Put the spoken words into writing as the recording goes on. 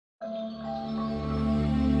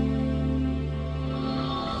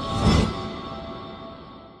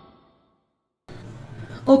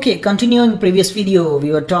Okay, continuing previous video,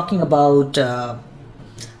 we were talking about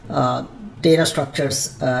data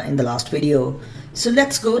structures in the last video. So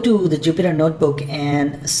let's go to the Jupyter Notebook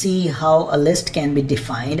and see how a list can be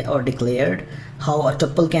defined or declared, how a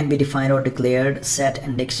tuple can be defined or declared, set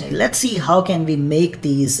and dictionary. Let's see how can we make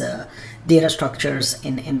these data structures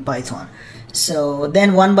in Python. So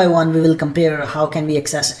then one by one we will compare how can we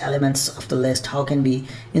access elements of the list, how can we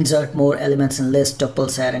insert more elements in list, tuple,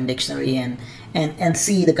 set and dictionary, and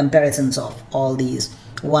see the comparisons of all these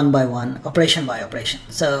one by one, operation by operation.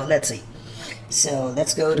 So let's see. So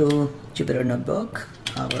let's go to Jupyter Notebook,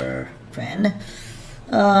 our friend.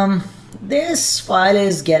 This file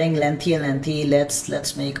is getting lengthy and lengthy.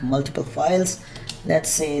 Let's make multiple files. Let's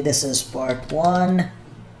say this is part 1.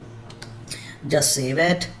 Just save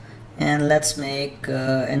it, and let's make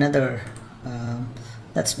another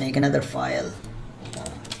file.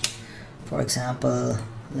 For example,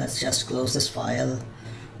 let's just close this file,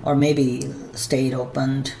 or maybe stay it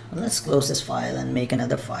opened. Let's close this file and make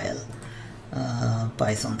another file.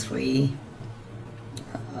 Python 3.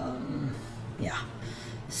 Yeah,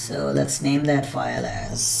 so let's name that file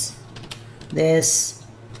as this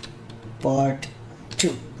part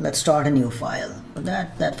 2. Let's start a new file. But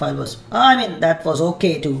that file was, that was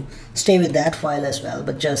okay to stay with that file as well,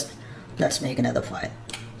 but just let's make another file.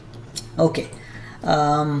 Okay,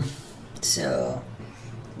 so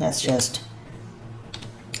let's just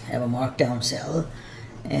have a markdown cell,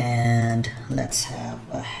 and let's have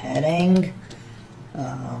a heading,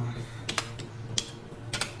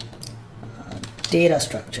 data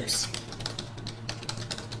structures.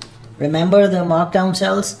 Remember the markdown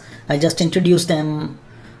cells? I just introduced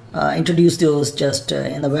those just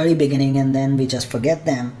in the very beginning, and then we just forget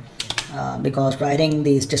them because writing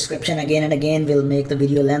these description again and again will make the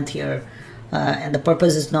video lengthier, and the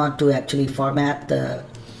purpose is not to actually format the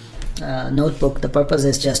notebook. The purpose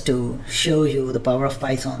is just to show you the power of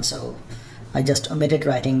Python. So I just omitted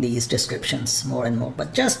writing these descriptions more and more,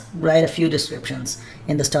 but just write a few descriptions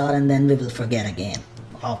in the start and then we will forget again.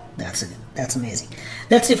 Oh, that's amazing.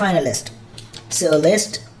 Let's define a list. So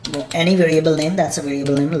list, any variable name, that's a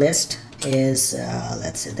variable name. List is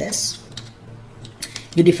let's say this.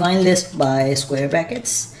 You define list by square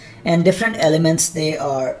brackets, and different elements, they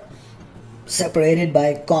are separated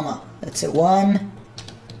by comma. Let's say 1,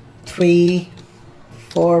 3,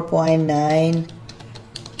 4.9,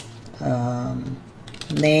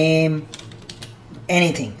 name,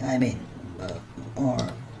 anything, or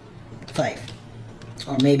 5,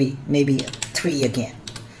 or maybe 3 again.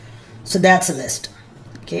 So that's a list.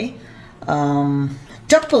 Okay.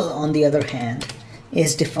 Tuple, on the other hand,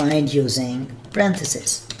 is defined using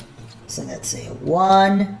parentheses. So let's say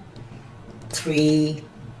 1, 3,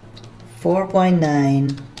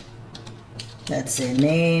 4.9, let's say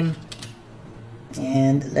name,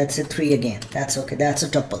 and let's say 3 again. That's okay. That's a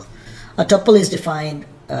tuple. A tuple is defined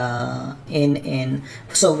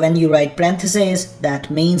so when you write parentheses, that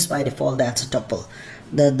means by default that's a tuple.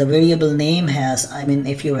 The variable name has,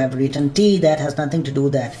 if you have written t, that has nothing to do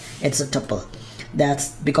that it's a tuple. That's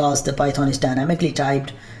because the Python is dynamically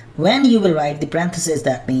typed. When you will write the parentheses,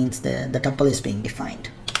 that means the tuple is being defined.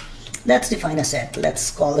 Let's define a set.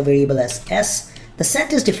 Let's call the variable as s. The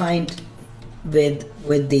set is defined with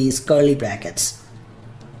these curly brackets.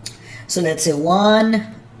 So let's say 1,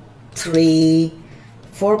 3,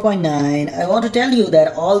 4.9. I want to tell you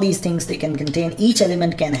that all these things, they can contain, each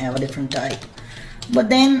element can have a different type. But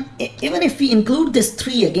then even if we include this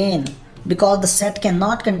 3 again, because the set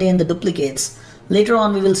cannot contain the duplicates, later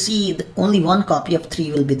on we will see that only one copy of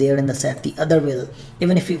 3 will be there in the set, the other will,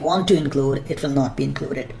 even if we want to include, it will not be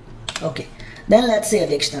included. Okay, then let's say a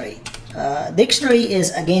dictionary. Dictionary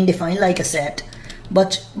is again defined like a set,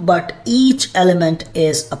 but each element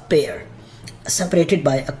is a pair separated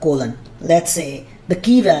by a colon. Let's say the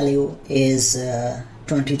key value is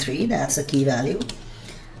 23. That's a key value.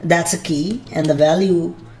 That's a key, and the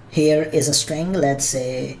value here is a string. Let's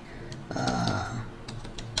say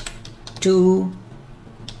 2,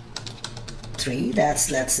 3. Let's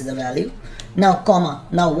say the value. Now comma.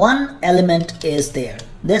 Now one element is there.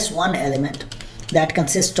 This one element that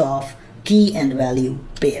consists of key and value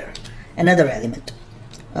pair. Another element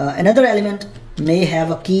may have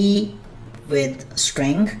a key with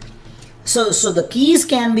string. So the keys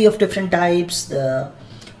can be of different types.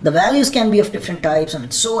 The values can be of different types.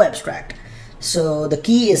 It's so abstract. So the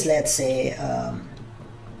key is let's say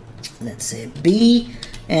B,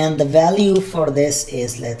 and the value for this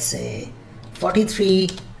is let's say 43.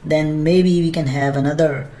 Then maybe we can have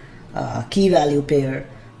another key value pair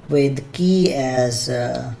with key as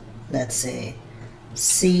let's say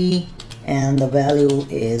C, and the value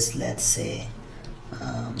is let's say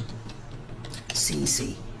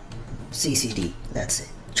CCD, that's it,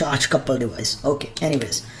 charge couple device. Okay,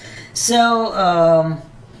 anyways, so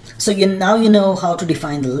so now you know how to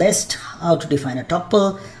define the list, how to define a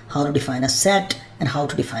tuple, how to define a set, and how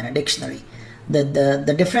to define a dictionary.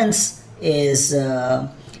 The difference is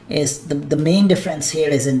the main difference here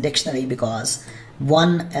is in dictionary, because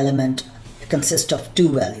one element consists of two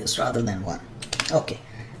values rather than one. Okay,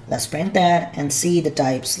 let's print that and see the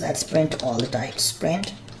types. Let's print all the types.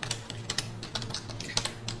 Print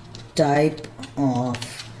type of,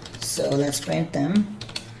 so let's print them.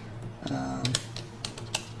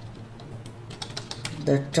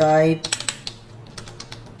 The type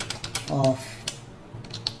of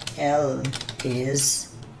L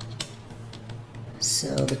is,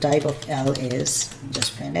 so the type of L is,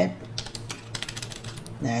 just print it,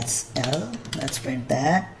 that's L. Let's print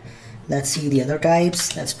that. Let's see the other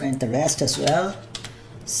types. Let's print the rest as well.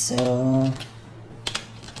 So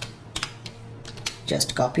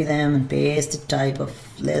just copy them and paste. The type of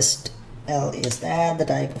list L is that, the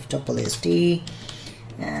type of tuple is T,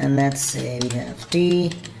 and let's say we have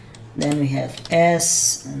T, then we have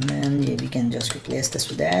S, and then we can just replace this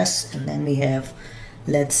with S, and then we have,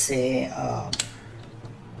 let's say,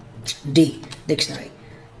 D, dictionary,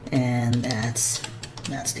 and that's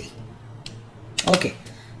D. Okay,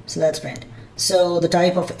 so let's print. So the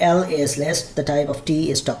type of L is list, the type of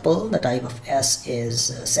T is tuple, the type of S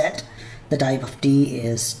is set, the type of D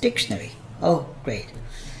is dictionary. Oh, great.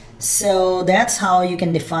 So that's how you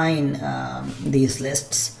can define these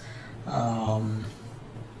lists. You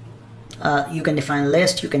can define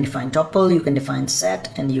list, you can define tuple, you can define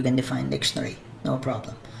set, and you can define dictionary. No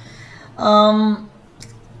problem.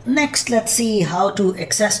 Next, let's see how to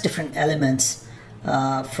access different elements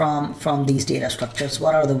from these data structures.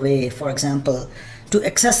 What are the way, for example, to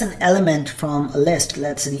access an element from a list?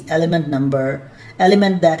 Let's see the element number,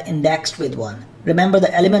 element that indexed with 1. Remember,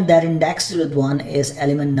 the element that indexed with 1 is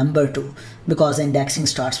element number 2, because the indexing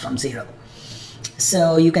starts from 0.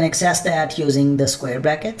 So you can access that using the square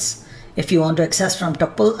brackets. If you want to access from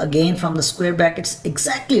tuple, again from the square brackets,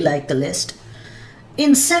 exactly like the list.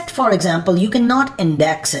 In set, for example, you cannot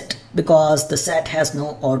index it because the set has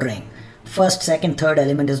no ordering. First, second, third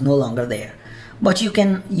element is no longer there. But you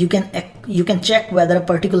can check whether a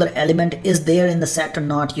particular element is there in the set or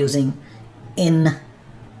not using in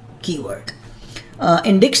keyword.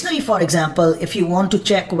 In dictionary, for example, if you want to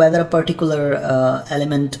check whether a particular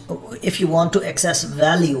element, if you want to access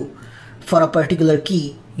value for a particular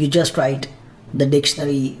key, you just write the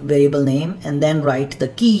dictionary variable name and then write the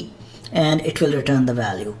key, and it will return the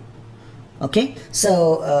value. Okay,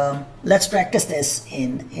 so let's practice this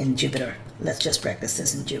in Jupyter. Let's just practice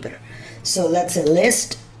this in Jupyter. So let's say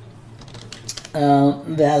list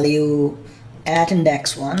value at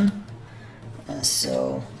index 1.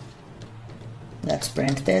 So let's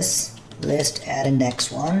print this list at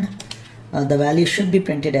index 1. The value should be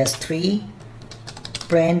printed as 3.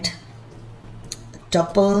 Print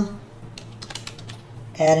tuple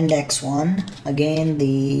at index 1. Again,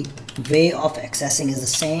 the way of accessing is the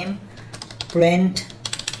same. Print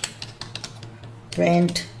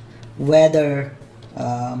whether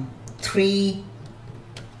 3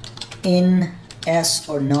 in S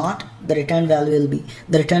or not. The return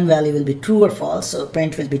value will be true or false. So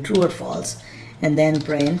print will be true or false, and then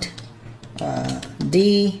print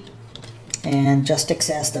D and just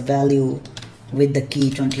access the value with the key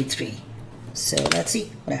 23. So let's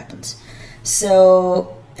see what happens.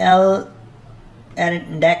 So L at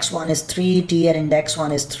index 1 is 3, T at index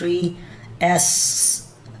 1 is 3,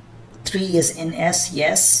 S 3 is in S,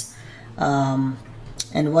 yes. And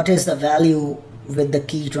what is the value with the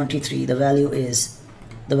key 23? The value is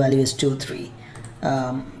 2, 3.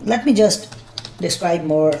 Let me just describe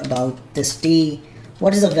more about this D.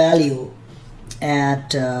 What is the value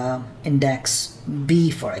at index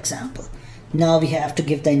B, for example? Now we have to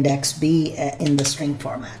give the index B in the string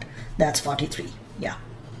format. That's 43. Yeah.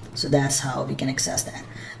 So that's how we can access that.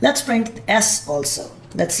 Let's print S also.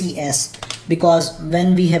 Let's see S, because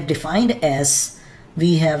when we have defined S,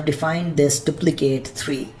 we have defined this duplicate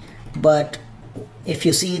 3. But if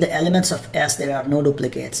you see the elements of S, there are no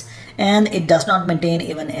duplicates, and it does not maintain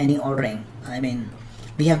even any ordering. I mean,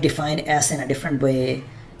 we have defined S in a different way.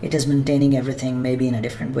 It is maintaining everything maybe in a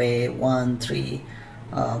different way. 1, 3,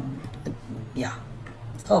 yeah.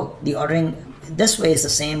 Oh, the ordering this way is the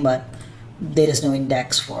same, but there is no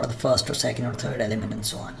index for the first or second or third element and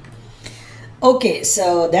so on. Okay,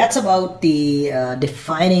 so that's about the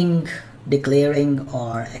defining, declaring,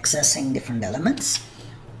 or accessing different elements.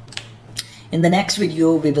 In the next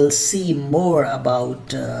video, we will see more about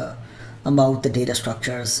the data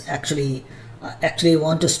structures. Actually, actually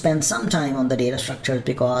want to spend some time on the data structures,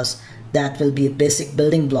 because that will be a basic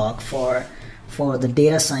building block for the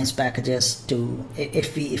data science packages. To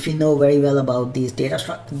if we know very well about these data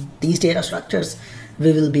structures,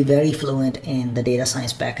 we will be very fluent in the data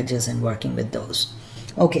science packages and working with those.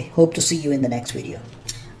 Okay, hope to see you in the next video.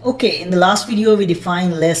 Okay, in the last video we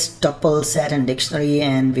defined list, tuple, set, and dictionary,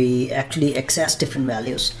 and we actually access different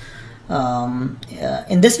values.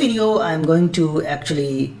 In this video I'm going to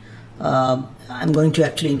actually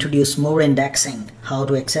introduce more indexing, how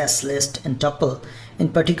to access list and tuple in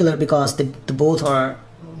particular, because the both are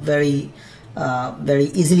very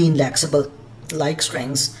easily indexable like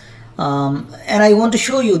strings. And I want to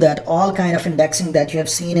show you that all kind of indexing that you have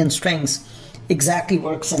seen in strings exactly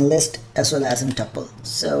works in list as well as in tuple.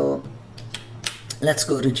 So let's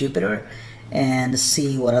go to Jupyter and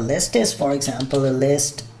see what a list is. For example, a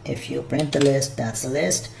list, if you print the list, that's a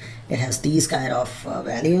list. It has these kind of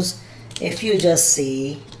values. If you just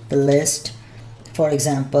see the list, for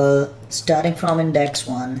example, starting from index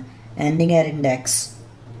 1 ending at index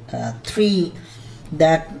 3,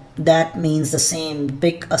 that means the same.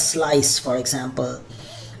 Pick a slice, for example.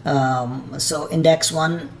 So index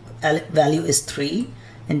 1 value is 3,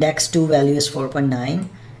 index 2 value is 4.9,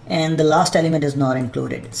 and the last element is not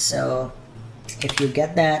included. So if you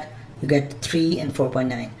get that, you get 3 and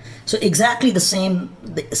 4.9. So exactly the same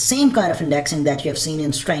kind of indexing that you have seen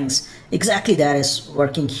in strings, exactly that is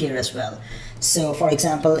working here as well. So for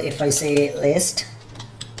example, if I say list,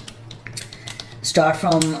 start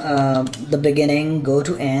from the beginning, go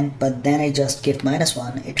to end, but then I just give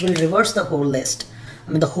 -1, it will reverse the whole list.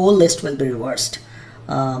 I mean, the whole list will be reversed.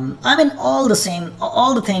 I mean, all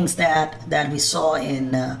the things that we saw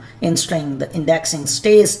in string, the indexing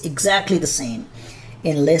stays exactly the same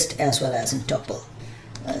in list as well as in tuple.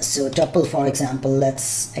 So tuple, for example,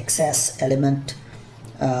 let's access element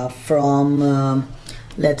from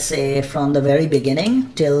let's say from the very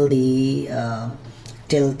beginning till the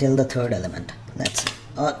third element. Let's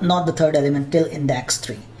not the third element, till index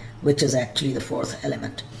 3, which is actually the fourth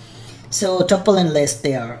element. So tuple and list,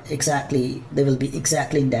 they will be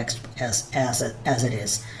exactly indexed as it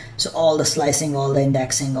is. So all the slicing, all the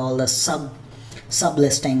indexing, all the sub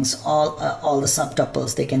listings, all the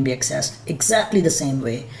subtuples, they can be accessed exactly the same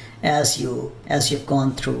way as you've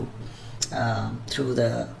gone through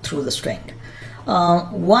the string.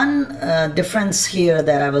 One difference here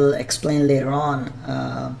that I will explain later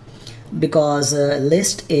on, because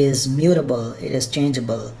list is mutable, it is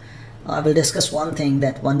changeable. I will discuss one thing,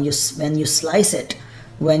 that when you slice it,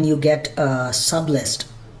 when you get a sublist,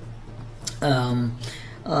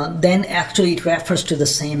 then actually it refers to the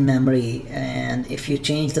same memory, and if you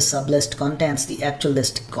change the sublist contents, the actual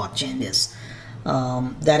list got changes.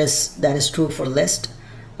 That is true for list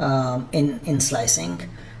in slicing,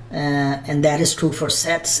 and that is true for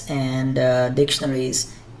sets and dictionaries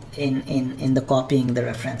in the copying the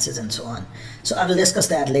references and so on. So I will discuss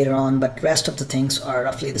that later on, but rest of the things are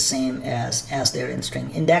roughly the same as they're in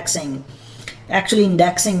string. Indexing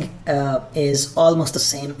is almost the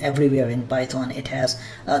same everywhere in Python. It has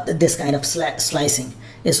this kind of slicing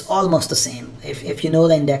is almost the same. If you know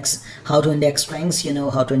how to index strings, you know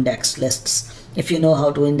how to index lists. If you know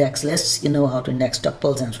how to index lists, you know how to index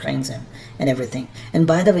tuples and strings and everything. And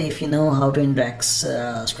by the way, if you know how to index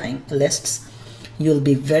string lists, you'll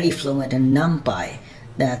be very fluent in NumPy.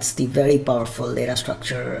 That's the very powerful data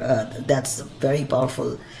structure. That's the very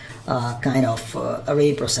powerful kind of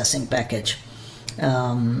array processing package,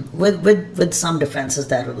 with some differences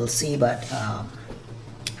that we will see. But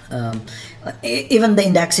even the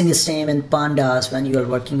indexing is same in pandas when you are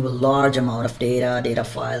working with large amount of data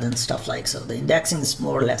files and stuff like so. The indexing is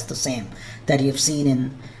more or less the same that you've seen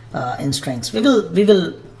in strings. We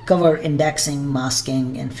will cover indexing,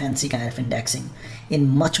 masking, and fancy kind of indexing in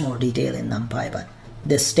much more detail in NumPy, but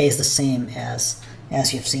this stays the same as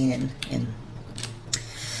you've seen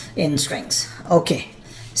in strings. Okay,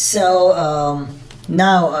 so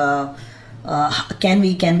now can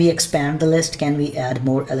we expand the list? Can we add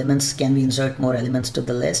more elements? Can we insert more elements to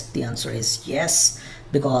the list? The answer is yes,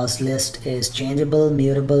 because list is changeable,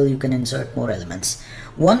 mutable. You can insert more elements.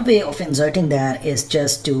 One way of inserting that is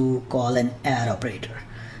just to call an add operator.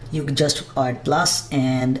 You just add plus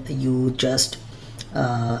and you just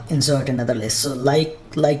insert another list. So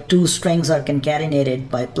like two strings are concatenated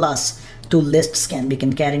by plus, two lists can be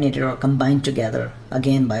concatenated or combined together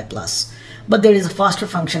again by plus. But there is a faster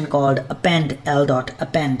function called append,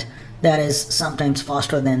 l.append, that is sometimes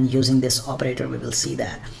faster than using this operator. We will see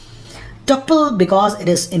that. Tuple, because it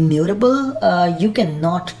is immutable, you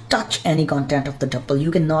cannot touch any content of the tuple.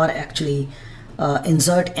 You cannot actually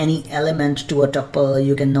insert any element to a tuple.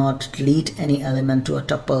 You cannot delete any element to a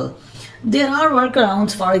tuple. There are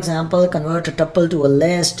workarounds. For example, convert a tuple to a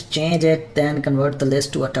list, change it, then convert the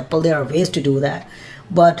list to a tuple. There are ways to do that.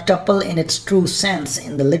 But tuple in its true sense,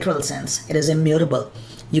 in the literal sense, it is immutable.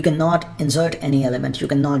 You cannot insert any element, you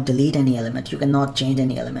cannot delete any element, you cannot change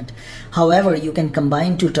any element. However, you can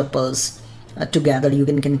combine two tuples together. You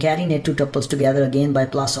can concatenate two tuples together again by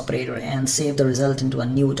plus operator and save the result into a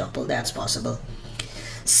new tuple. That's possible.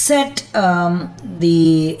 Set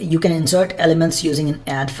you can insert elements using an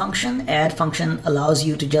add function. Add function allows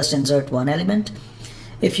you to just insert one element.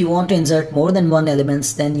 If you want to insert more than one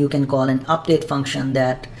elements, then you can call an update function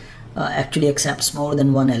that actually accepts more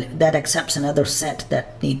than one element, that accepts another set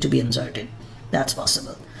that need to be inserted. That's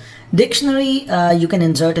possible. Dictionary, you can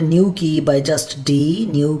insert a new key by just d,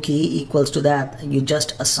 new key equals to that. You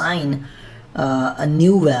just assign a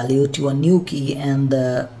new value to a new key and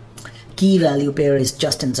the key value pair is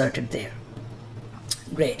just inserted there.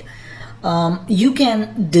 Great. You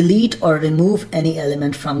can delete or remove any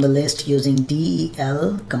element from the list using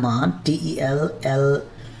del command, del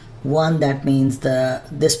L1. That means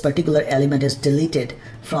this particular element is deleted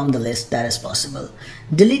from the list. That is possible.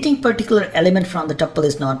 Deleting particular element from the tuple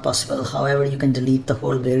is not possible. However, you can delete the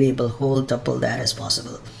whole variable, whole tuple. That is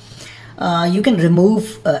possible. You can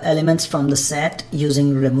remove elements from the set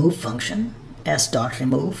using remove function,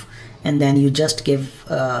 s.remove, and then you just give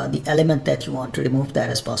the element that you want to remove. That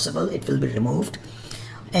is possible. It will be removed.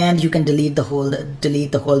 And you can delete the whole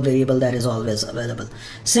variable. That is always available.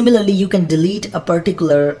 Similarly, you can delete a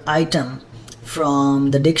particular item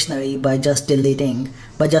from the dictionary by just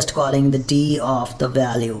calling the d of the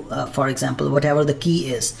value. For example, whatever the key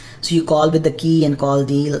is. So you call with the key and call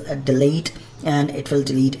delete, and it will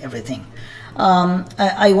delete everything.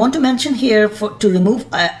 I want to mention here, to remove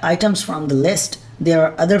items from the list, there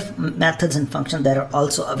are other methods and functions that are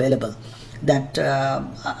also available. That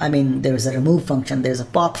there is a remove function, there is a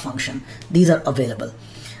pop function. These are available.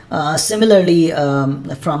 Similarly,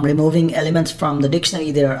 from removing elements from the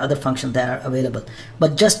dictionary, there are other functions that are available.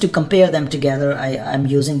 But just to compare them together, I'm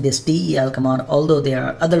using this del command, although there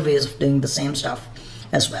are other ways of doing the same stuff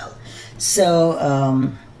as well. So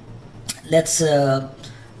let's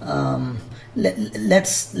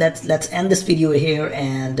end this video here,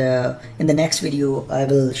 and in the next video I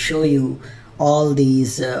will show you all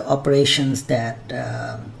these operations that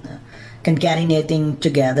concatenating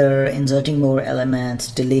together, inserting more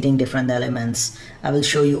elements, deleting different elements. I will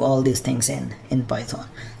show you all these things in Python.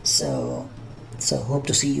 So hope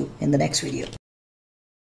to see you in the next video.